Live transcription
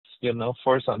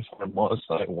First and foremost,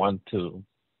 I want to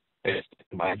extend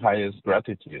my highest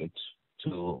gratitude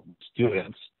to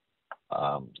students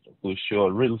um, who show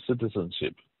real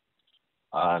citizenship.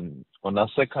 And on a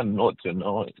second note,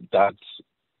 that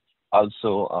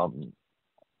also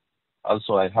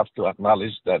also I have to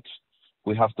acknowledge that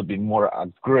we have to be more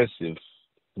aggressive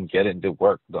in getting the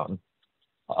work done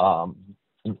um,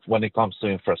 when it comes to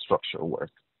infrastructure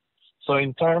work. So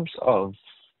in terms of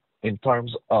in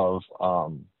terms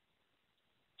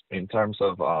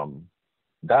of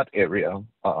that area,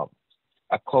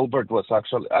 a culvert was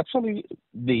actually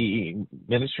the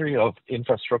Ministry of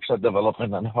Infrastructure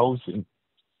Development and Housing.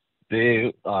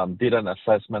 They did an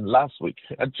assessment last week,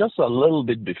 just a little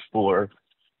bit before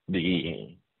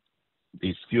the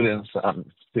the students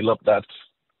fill up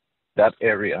that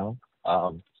area,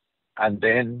 um, and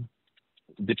then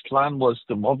the plan was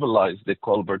to mobilize the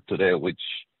culvert today, which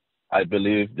I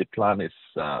believe the plan is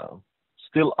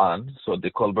still on. So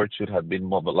the culvert should have been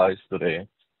mobilized today,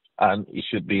 and it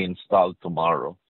should be installed tomorrow.